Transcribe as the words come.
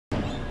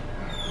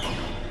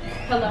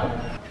Hello?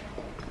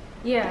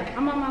 Yeah,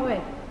 I'm on my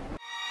way.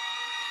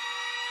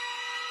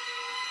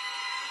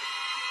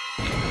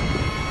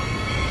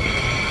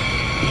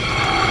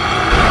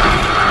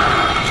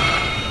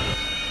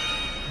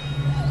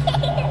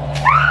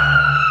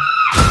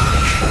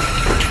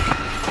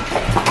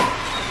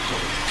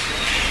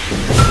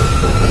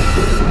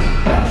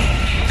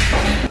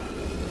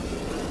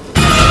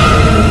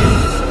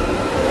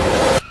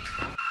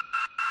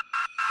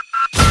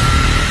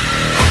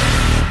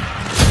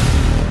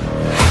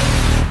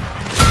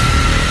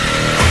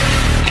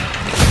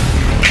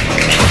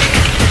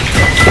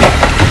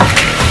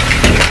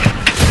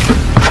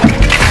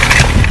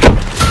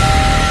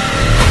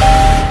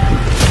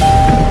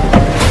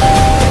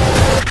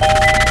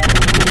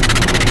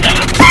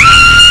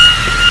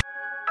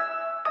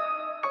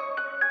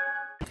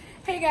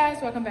 Hey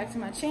guys, welcome back to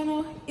my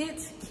channel.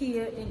 It's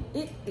Kia and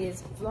it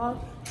is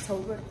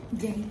Vlogtober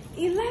day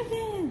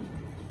 11.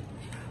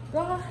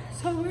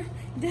 Vlogtober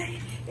day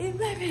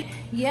 11.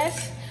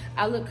 Yes,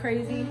 I look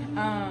crazy.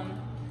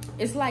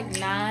 It's like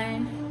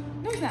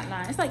 9. No, it's not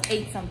 9. It's like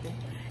 8 something.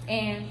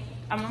 And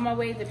I'm on my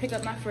way to pick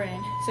up my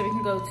friend so we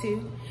can go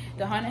to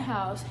the haunted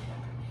house.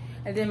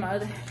 And then my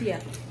other,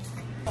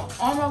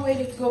 on my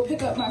way to go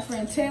pick up my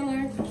friend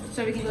Taylor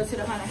so we can go to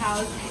the haunted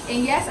house.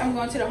 And yes, I'm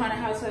going to the haunted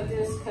house like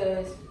this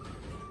because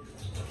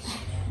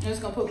I'm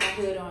just gonna put my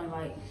hood on.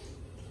 Like,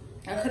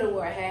 I could have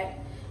wore a hat,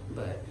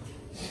 but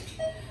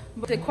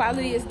the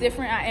quality is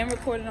different. I am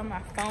recording on my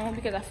phone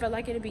because I felt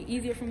like it'd be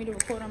easier for me to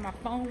record on my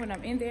phone when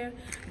I'm in there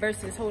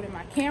versus holding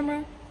my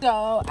camera.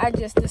 So I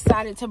just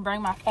decided to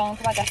bring my phone.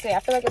 Like I said, I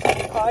feel like it's gonna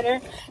be harder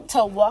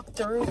to walk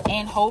through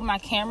and hold my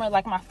camera.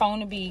 Like my phone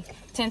would be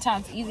 10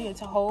 times easier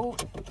to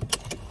hold.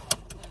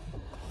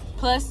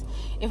 Plus,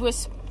 if we're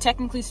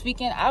technically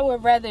speaking, I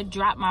would rather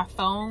drop my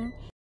phone,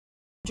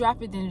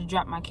 drop it than to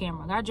drop my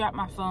camera. If I drop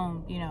my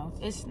phone, you know,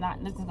 it's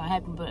not, nothing's gonna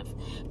happen. But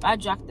if I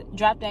drop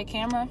that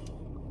camera,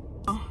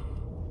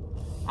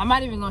 I'm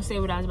not even gonna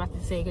say what I was about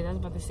to say because I was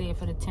about to say it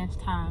for the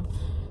 10th time.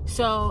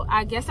 So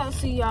I guess I'll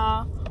see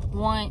y'all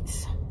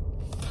once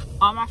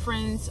all my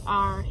friends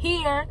are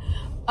here.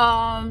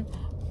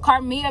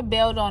 Carmia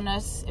bailed on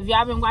us. If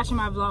y'all been watching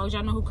my vlogs,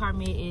 y'all know who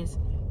Carmia is.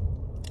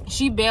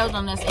 She bailed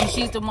on us, and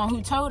she's the one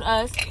who told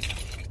us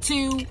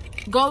to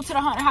go to the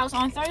haunted house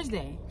on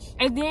Thursday.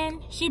 And then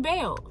she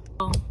bailed.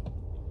 So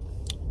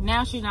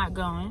now she's not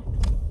going.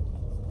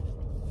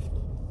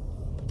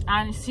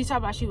 She talked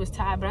about she was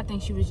tired, but I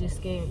think she was just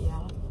scared,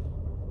 y'all.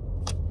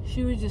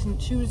 She was just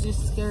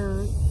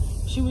scared.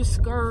 She was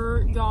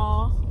scared,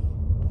 y'all.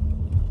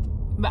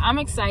 But I'm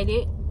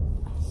excited.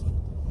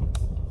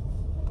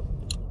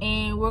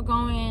 And we're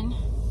going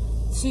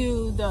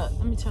to the,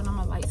 let me turn on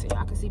my light so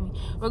y'all can see me.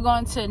 We're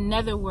going to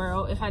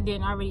Netherworld. If I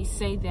didn't already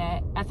say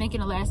that, I think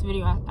in the last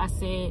video I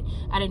said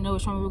I didn't know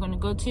which one we were going to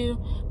go to,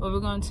 but we're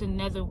going to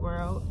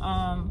Netherworld.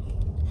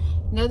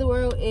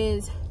 Netherworld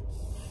is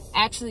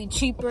actually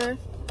cheaper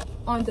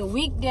on the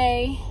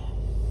weekday.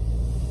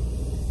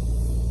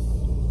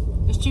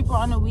 It's cheaper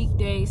on the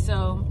weekday,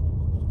 so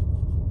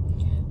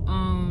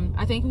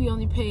I think we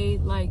only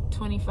paid like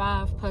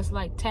 $25 plus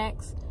like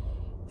tax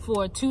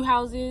for 2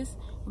 houses.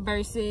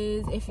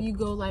 Versus if you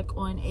go like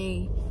on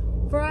a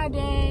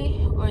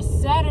Friday or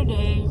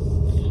Saturday,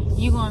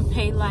 you're gonna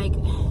pay like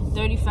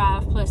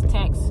 $35 plus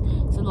tax,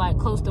 so like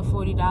close to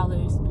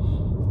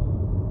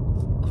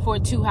 $40 for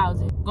 2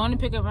 houses. Going to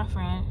pick up my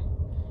friend.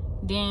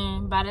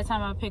 Then by the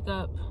time I pick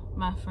up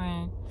my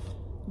friend,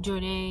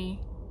 Jordan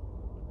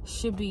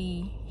should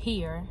be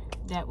here.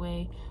 That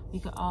way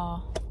we could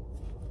all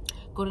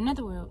go to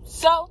Netherworld.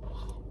 So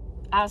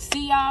I'll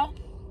see y'all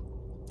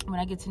when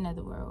I get to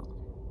Netherworld.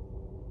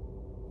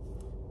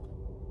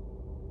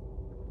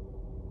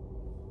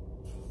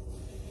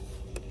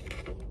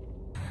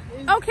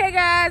 Okay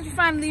guys, we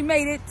finally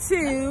made it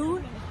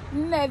to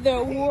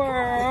Netherworld.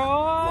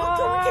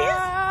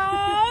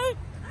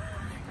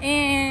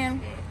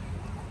 And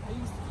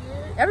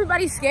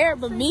everybody's scared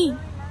but me.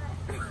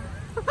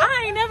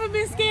 I ain't never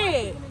been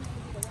scared.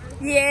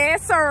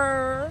 Yes,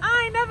 sir.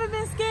 I ain't never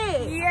been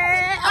scared.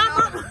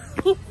 Yeah.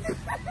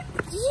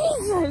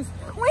 Jesus.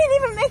 We ain't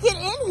even make it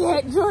in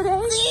yet,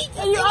 Jordan.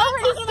 And you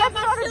already stepped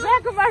on the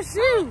back of my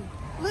shoe.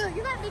 Look,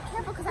 you gotta be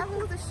careful because I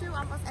lose a shoe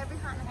almost every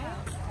haunted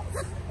house.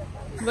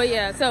 But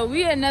yeah, so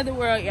we at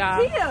Netherworld,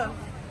 y'all. Yeah,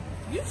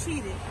 you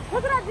cheated.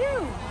 What did I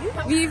do?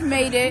 We've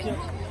made it.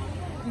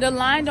 The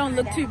line don't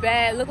look too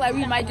bad. Look like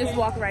we might just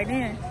walk right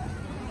in.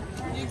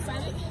 You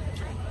excited?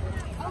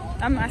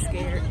 I'm not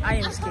scared. I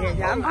am scared,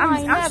 y'all.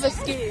 I'm never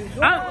scared.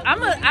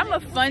 I'm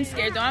a fun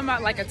scared though. I'm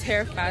not like a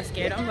terrified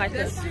scared. I'm like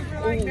a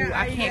ooh,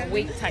 I can't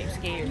wait type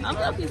scared. I'm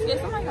lucky scared.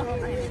 Somebody got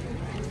hold on.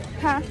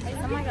 Huh?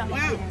 Somebody got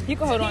hold on. You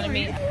can hold on to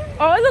me.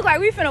 Oh, it look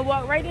like we finna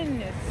walk right in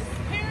this.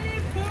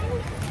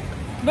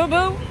 Boo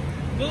boo.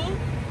 Boo.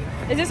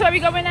 Is this where we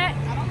go in at?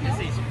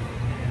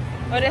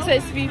 Oh, that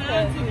says speed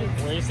plus.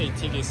 Where you say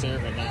ticket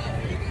serving now?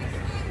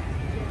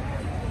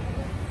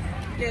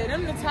 Yeah,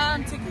 them the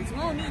time tickets. We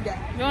don't need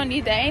that. You don't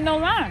need that. Ain't no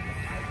line.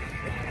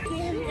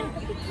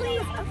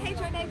 Please, okay,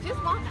 Jordan,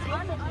 just walk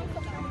on.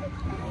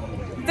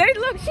 They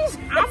look She's.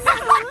 I'm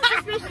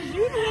not suspicious.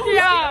 You know.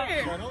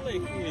 Yeah. Bro, don't let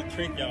Kia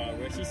trick y'all,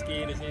 bro. She's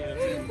scared as hell.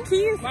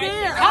 Kia's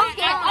scared.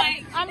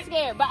 I'm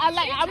scared, but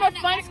I'm a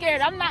fun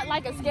scared. I'm not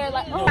like a scared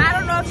like. Oh. I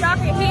don't know if y'all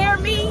can hear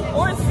me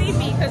or see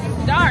me because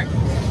it's dark.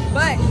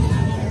 But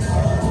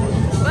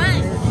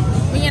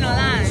we in a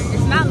line.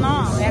 It's not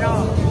long at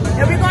all.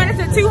 And we're going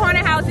into 2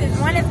 haunted houses.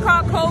 One is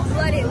called Cold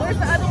Blooded. What's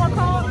the other one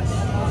called?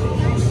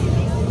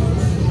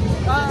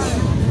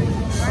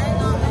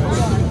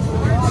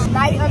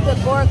 Night of the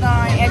Gorgon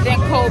and then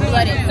Cold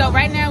Blooded. So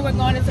right now we're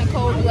going into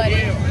Cold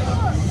Blooded.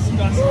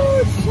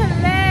 Ooh,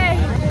 Chile.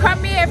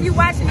 Come here if you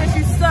watching this,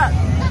 you suck.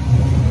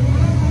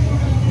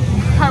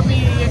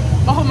 Hurry.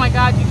 Oh my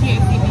God, you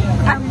can't see me.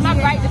 My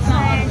right is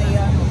not on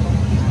there.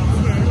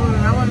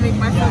 I want to make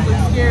myself look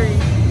scary.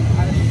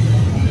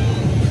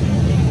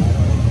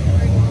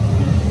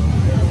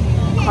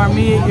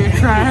 Carmia, you're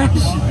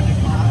trash.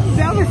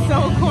 That was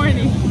so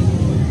corny.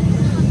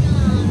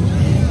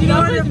 You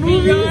know the the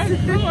movies?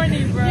 movies?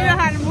 Corny, bro. You know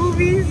how the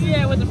movies?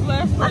 Yeah, with the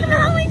flashlight.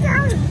 Halloween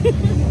Town.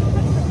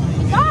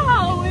 My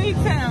Halloween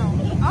Town.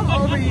 I'm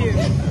over you.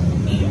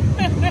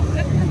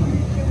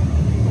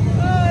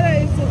 Oh, that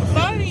is so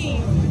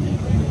funny.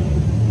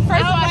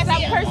 First of all,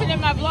 stop cursing in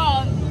my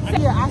vlog.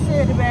 Yeah, I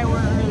said the bad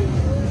word earlier.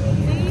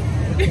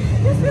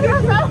 This is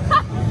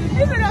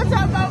what I'm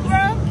talking about,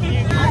 bro.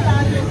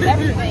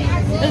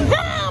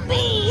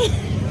 Zombie!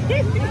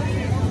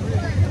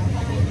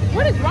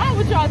 What is wrong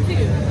with y'all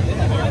two?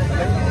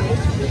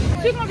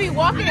 She's gonna be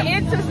walking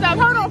into stuff.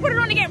 Hold on, put it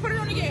on again, put it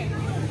on again.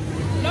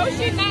 No,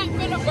 she's not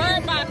finna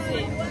bird box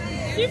it.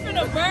 She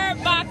finna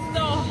bird box the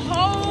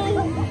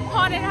whole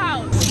haunted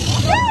house.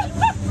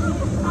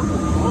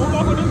 Don't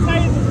fuck with them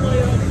tasers, bro.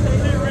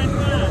 They right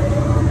now.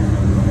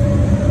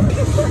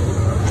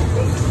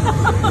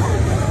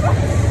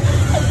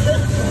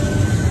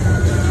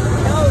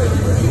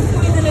 She's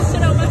squeezing the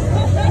shit out my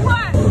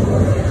what?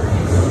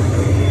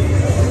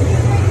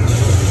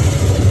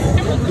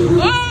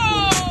 Oh!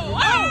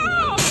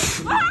 Oh!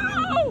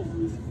 Oh!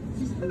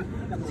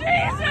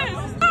 Jesus!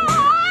 Oh!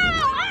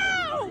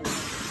 Oh!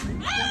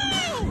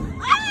 Oh!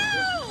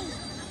 Oh!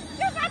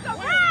 You're about to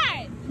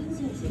ride!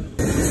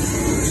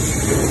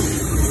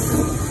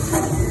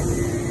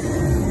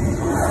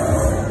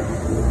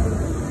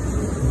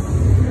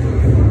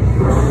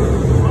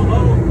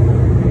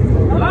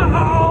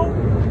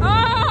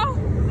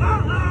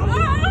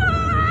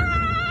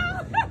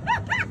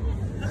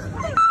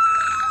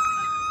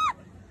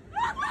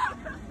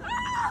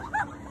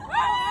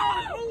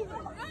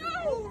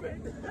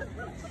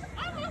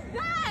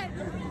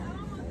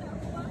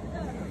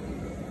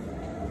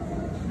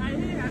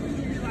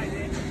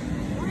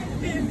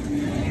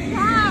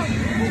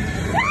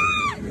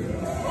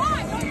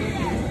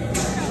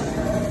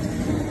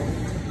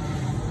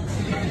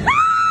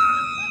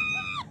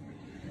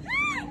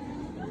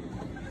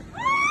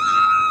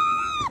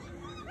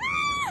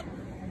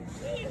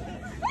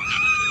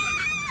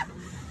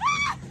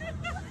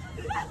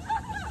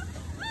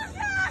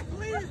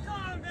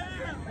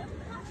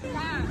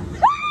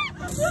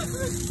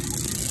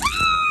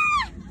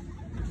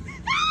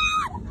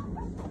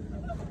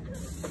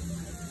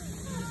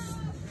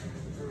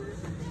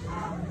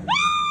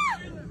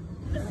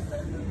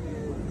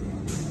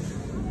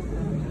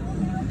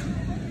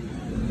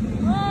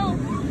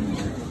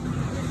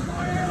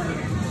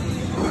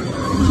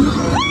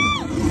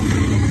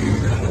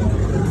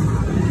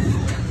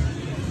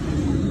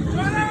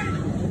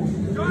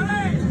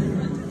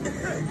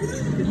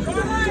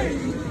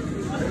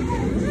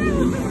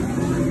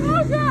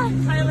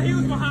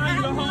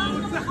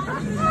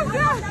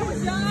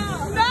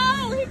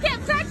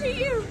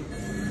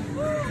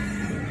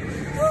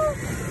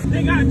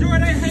 They got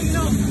Jordan hanging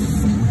on.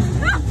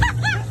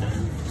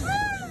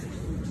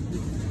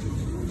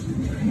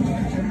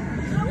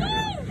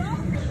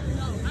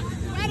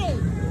 Ready?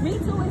 Me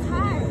too, it's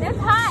hot. It's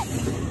hot.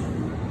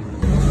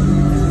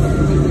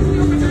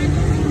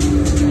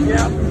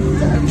 Yeah.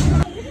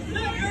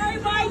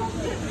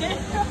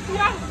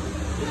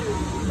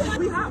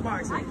 We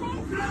hotboxing.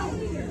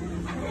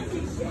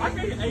 I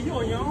can't. Hey, you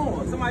on your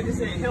own. Somebody just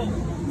said help.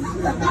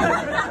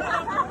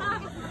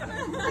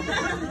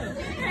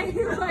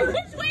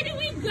 Which way do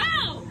we go?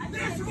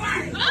 This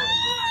way.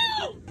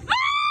 Oh!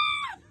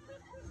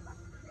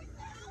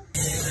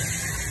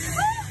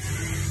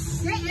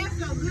 That ass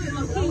so good.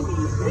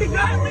 He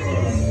got me.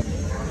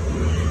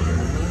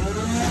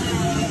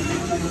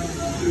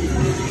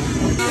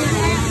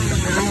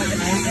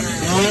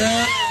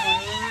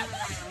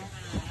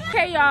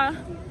 Okay, y'all.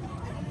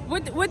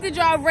 What did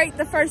y'all rate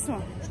the first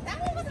one? That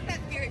one wasn't that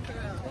scary for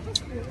real.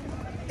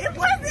 It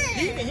wasn't.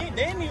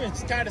 They didn't even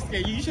try to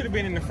scare you. You should have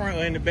been in the front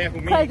or in the back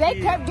with me. Cause they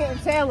kept getting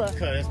Taylor.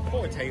 Cause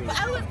poor Taylor. But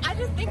I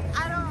just think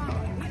I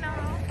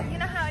don't, you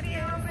know how it is.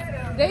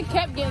 They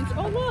kept getting.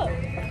 Oh look.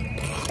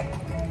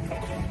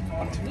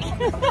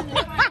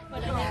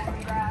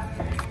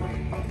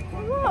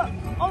 Look.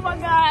 Oh my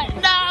God.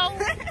 No.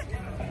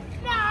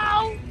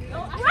 No.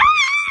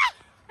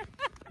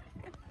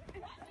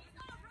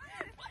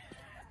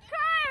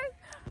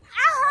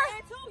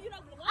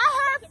 I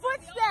heard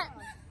footsteps.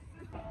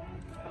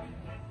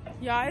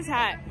 Y'all, it's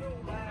hot.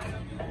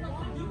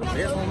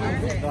 This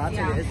one, no, I'll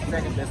tell you, it's the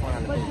second best one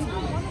on the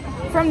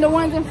page. From the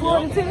ones in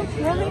Florida too?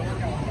 Really?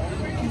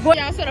 Boy,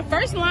 y'all, so the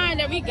first line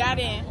that we got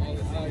in,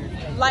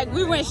 like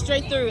we went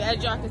straight through,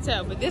 as y'all can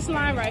tell. But this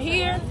line right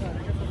here.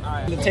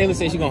 Taylor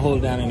said she's gonna hold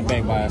it down in the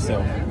back by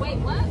herself. Wait,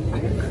 what?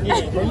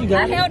 Yeah, bro, you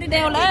got I held it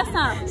down last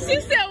time. She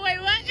said, wait,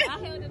 what? I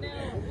held it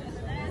down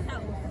last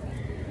time.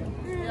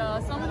 Yeah,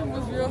 some of them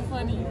was real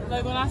funny.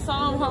 Like when I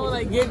saw them, I was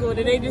like giggled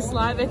and they just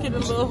slide back in the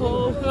little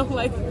hole. I'm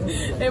like,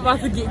 they about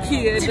to get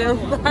killed.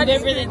 They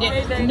really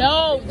did.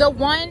 No, the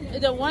one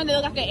that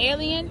looked like an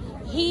alien,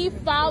 he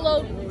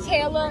followed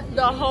Taylor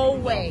the whole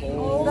way. The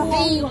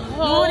whole. You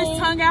want his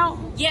tongue out?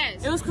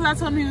 Yes. It was because I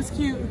told him he was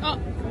cute. Oh.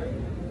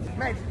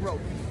 Magic rope.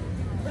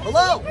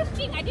 Hello?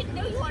 I didn't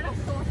know you were on a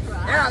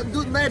sorcerer. Yeah, I'm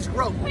doing magic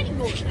rope. Pretty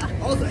good.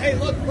 Also, hey,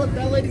 look,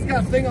 that lady's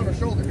got a thing on her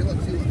shoulder. Here,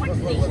 look, see.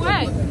 Look.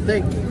 What?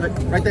 Thing,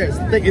 right there. It's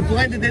the thing. It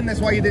blended in,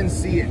 that's why you didn't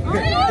see it.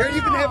 Here,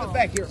 you can have it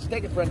back. Here,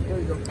 take it, friend. Here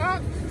you go.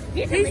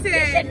 He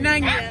said,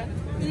 Nanya.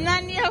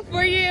 Nanya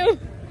for you.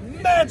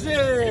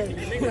 Magic!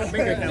 Make my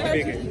bank account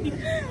bigger.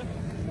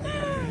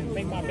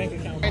 Make my bank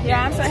account bigger.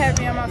 Yeah, I'm so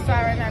happy I'm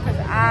outside right now because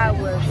I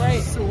was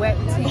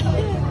sweating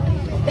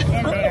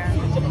in there.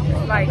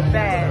 Like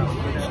bad.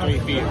 How you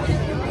feel?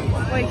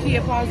 Wait,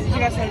 Kia, pause. You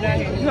got something down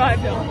here. No, I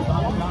don't.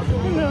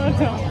 No, I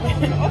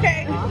don't.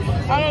 Okay. I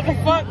don't know what the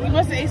fuck. We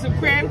must have ate some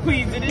crab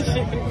queens in this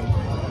shit.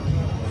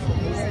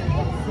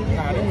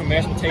 Nah, them were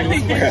mashed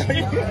potatoes.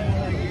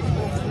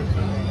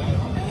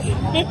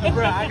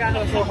 Bro, I got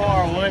her so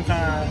hard one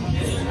time.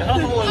 I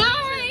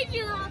hate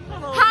you.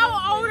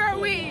 How old are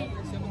we?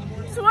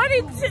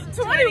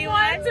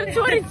 21 to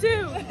 22.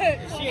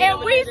 And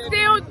we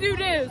still do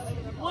this.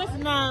 What's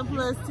 9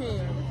 plus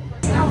 10?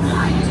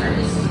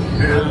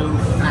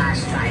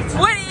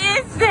 What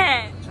is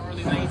that?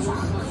 Charlie's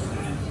Angels.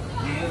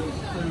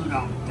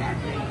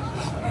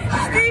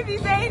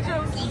 Stevie's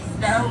Angels.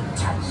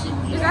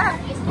 Is that?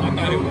 I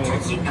thought it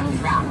was.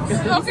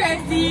 Okay,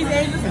 Steve's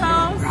Angels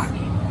songs.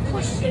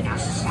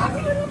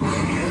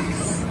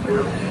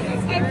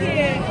 And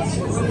then,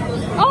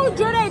 oh,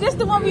 Jordan, this is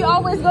the one we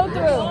always go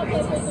through.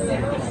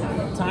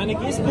 Time to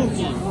get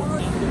spooky.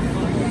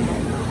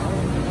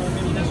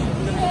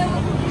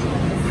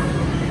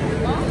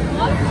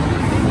 Oh,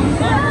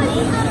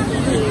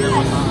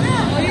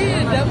 you need a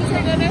double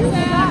take on that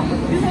side?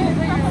 You can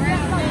bring it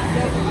around.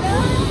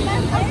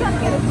 I'm trying to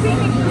get a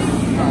picnic.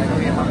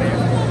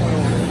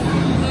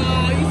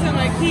 Oh, you sound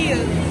like Kia.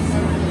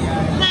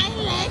 My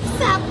legs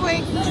stop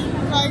working.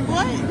 Like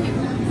what?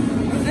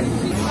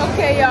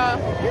 Okay, y'all.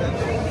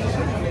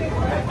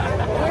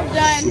 We're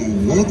done. So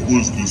what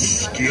was the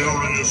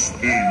scariest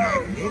thing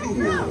at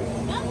Netherworld?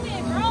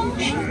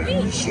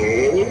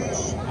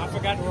 Chainsaws? I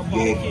forgot to reply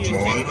The to kids.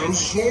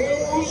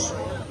 dinosaurs?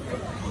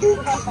 The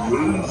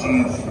crazy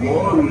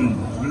flying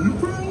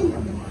people?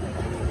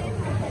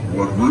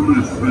 What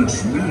really freaks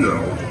me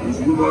out is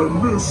when I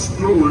miss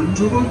going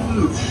to the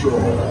gift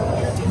shop.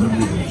 You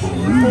wouldn't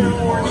believe my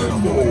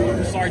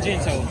haul.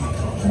 Sargento.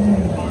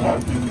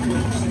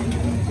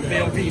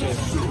 Velveeta.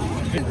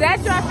 Is that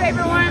your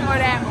favorite one or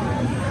that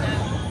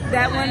one?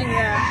 That one,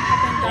 yeah.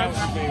 That was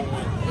my favorite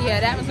one. Yeah,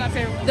 that was my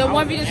favorite. The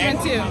one we just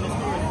went to.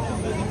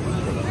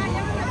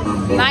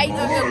 Night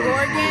of the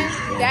Gorgon.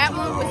 That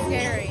one was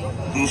scary.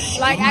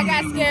 Like, I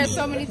got scared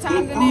so many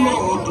times in there.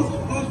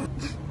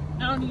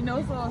 I don't need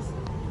no sauce.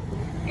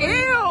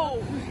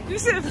 Ew! You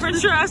said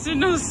french fries and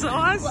no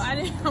sauce? Well, I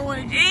didn't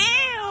want to.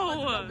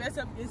 Ew! Mess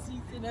up your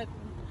seats and nothing.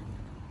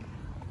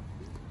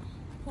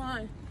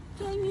 Fine.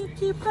 Can you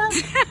keep up?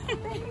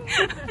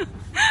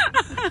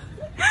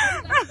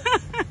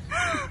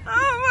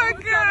 Oh my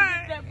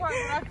god!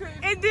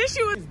 And then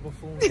she was.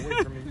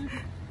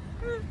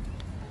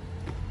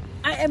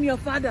 I am your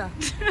father.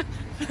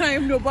 I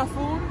am no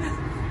buffoon.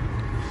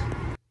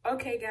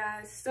 Okay,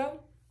 guys,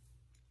 so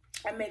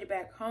I made it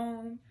back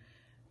home.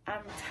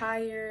 I'm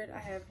tired. I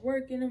have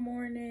work in the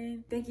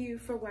morning. Thank you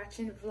for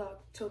watching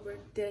Vlogtober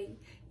Day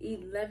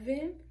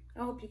 11. I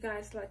hope you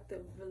guys liked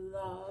the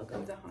vlog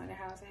of the haunted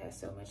house. I had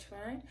so much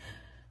fun.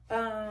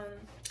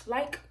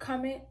 Like,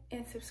 comment,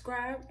 and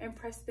subscribe, and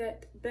press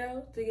that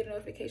bell to get a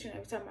notification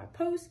every time I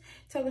post.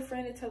 Tell a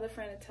friend and tell a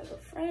friend and tell a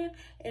friend.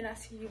 And I'll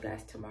see you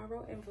guys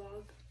tomorrow in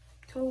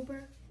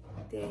Vlogtober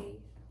Day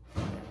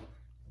 11.